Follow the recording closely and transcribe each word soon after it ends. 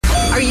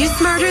Are you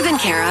smarter than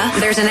Kara?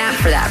 There's an app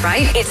for that,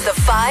 right? It's the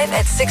 5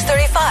 at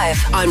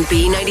 6:35 on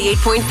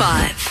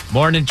B98.5.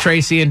 Morning,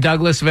 Tracy in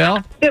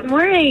Douglasville. Good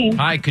morning.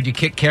 Hi, could you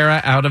kick Kara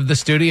out of the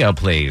studio,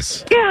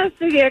 please? Yeah,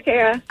 studio,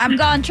 Kara. I'm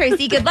gone,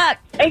 Tracy. Good luck.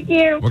 Thank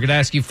you. We're going to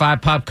ask you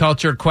 5 pop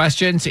culture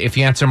questions. If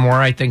you answer more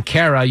right than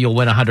Kara, you'll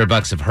win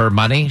 $100 of her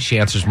money. She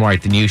answers more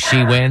right than you,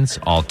 she wins.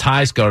 All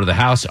ties go to the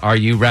house. Are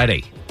you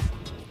ready?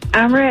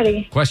 I'm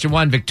ready. Question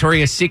 1.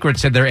 Victoria's Secret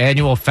said their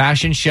annual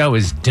fashion show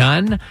is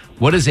done.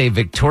 What is a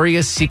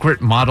Victoria's Secret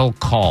model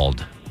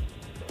called?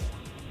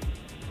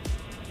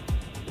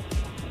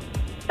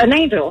 An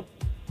angel.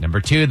 Number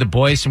 2. The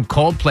boys from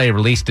Coldplay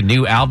released a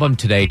new album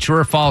today. True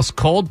or false,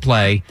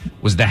 Coldplay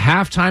was the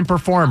halftime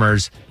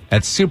performers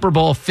at Super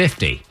Bowl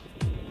 50.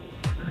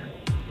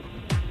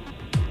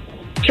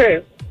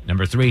 True.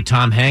 Number 3.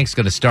 Tom Hanks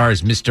going to star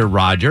as Mr.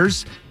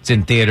 Rogers. It's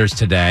in theaters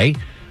today.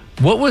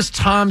 What was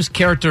Tom's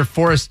character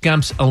Forrest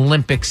Gump's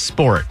Olympic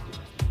sport?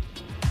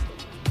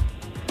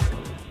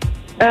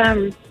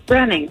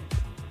 Running.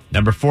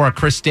 Number 4,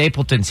 Chris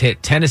Stapleton's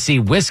hit Tennessee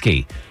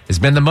Whiskey has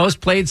been the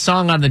most played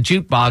song on the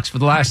jukebox for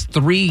the last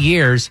 3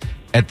 years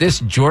at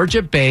this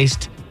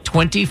Georgia-based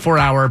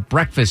 24-hour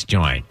breakfast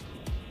joint.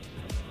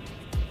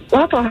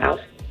 Waffle House.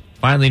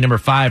 Finally, number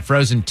 5,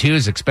 Frozen 2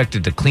 is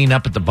expected to clean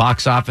up at the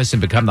box office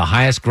and become the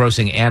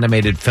highest-grossing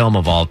animated film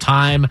of all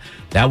time.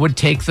 That would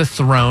take the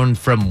throne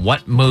from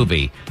what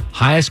movie?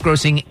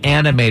 Highest-grossing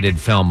animated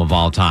film of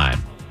all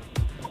time.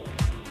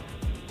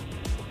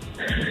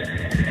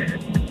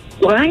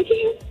 Lion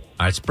King?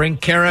 All right, let's bring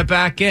Kara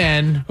back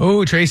in.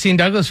 Oh, Tracy in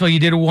Douglasville, you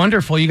did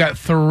wonderful. You got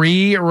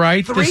 3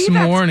 right this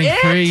morning.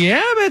 That's it? 3.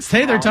 Yeah, but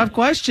hey, they're tough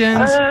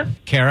questions.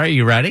 Kara,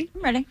 you ready?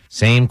 I'm ready.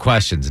 Same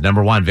questions.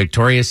 Number 1,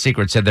 Victoria's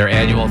Secret said their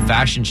annual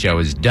fashion show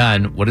is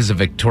done. What is a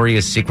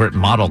Victoria's Secret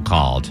model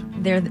called?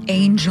 They're the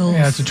angels.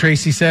 Yeah, that's what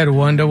Tracy said,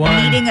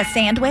 1-1. Eating a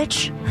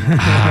sandwich?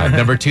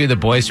 Number 2, the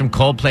boys from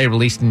Coldplay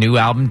released a new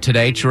album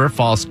today. True or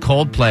false,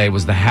 Coldplay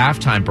was the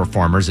halftime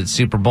performers at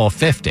Super Bowl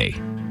 50.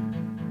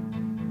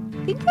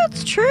 I think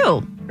that's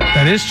true.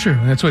 That is true.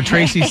 That's what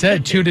Tracy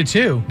said,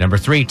 2-2. Number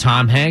 3,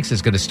 Tom Hanks is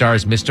going to star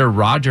as Mr.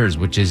 Rogers,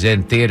 which is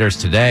in theaters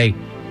today.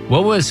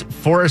 What was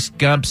Forrest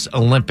Gump's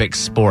Olympic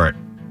sport?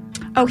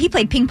 Oh, he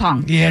played ping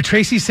pong. Yeah,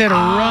 Tracy said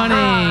running.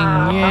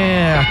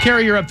 Yeah.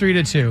 Carrie, you're up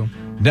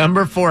 3-2.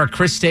 Number 4,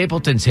 Chris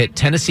Stapleton's hit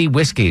Tennessee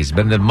Whiskey has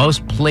been the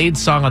most played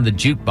song on the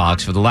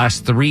jukebox for the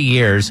last 3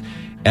 years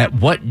at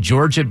what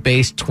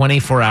Georgia-based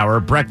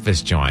 24-hour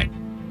breakfast joint?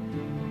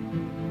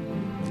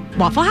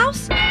 Waffle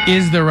House?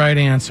 Is the right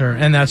answer,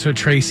 and that's what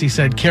Tracy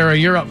said. Kara,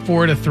 you're up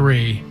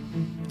 4-3.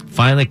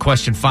 Finally,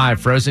 question 5.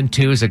 Frozen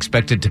 2 is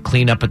expected to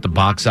clean up at the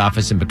box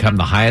office and become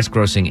the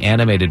highest-grossing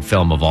animated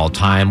film of all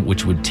time,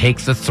 which would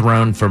take the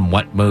throne from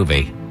what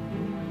movie?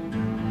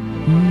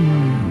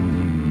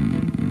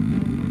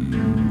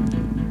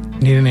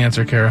 Need an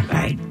answer, Kara.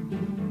 I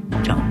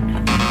don't know.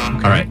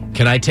 All right.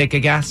 Can I take a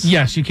guess?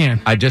 Yes, you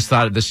can. I just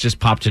thought this just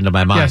popped into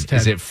my mind. Yes, Ted.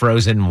 Is it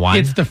Frozen 1?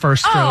 It's the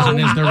first Frozen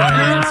is the right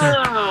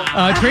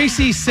answer.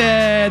 Tracy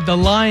said The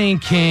Lion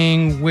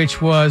King,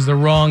 which was the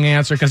wrong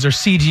answer because there's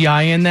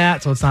CGI in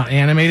that, so it's not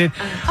animated.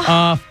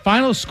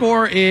 Final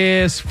score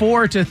is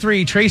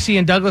 4-3. Tracy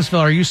in Douglasville,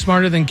 are you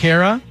smarter than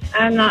Kara?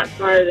 I'm not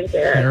smarter than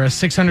Kara. Kara,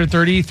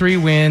 633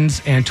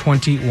 wins and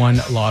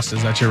 21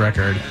 losses. That's your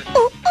record. Ooh,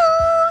 ooh.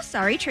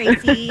 Sorry,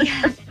 Tracy.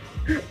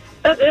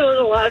 It was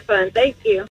a lot of fun. Thank you.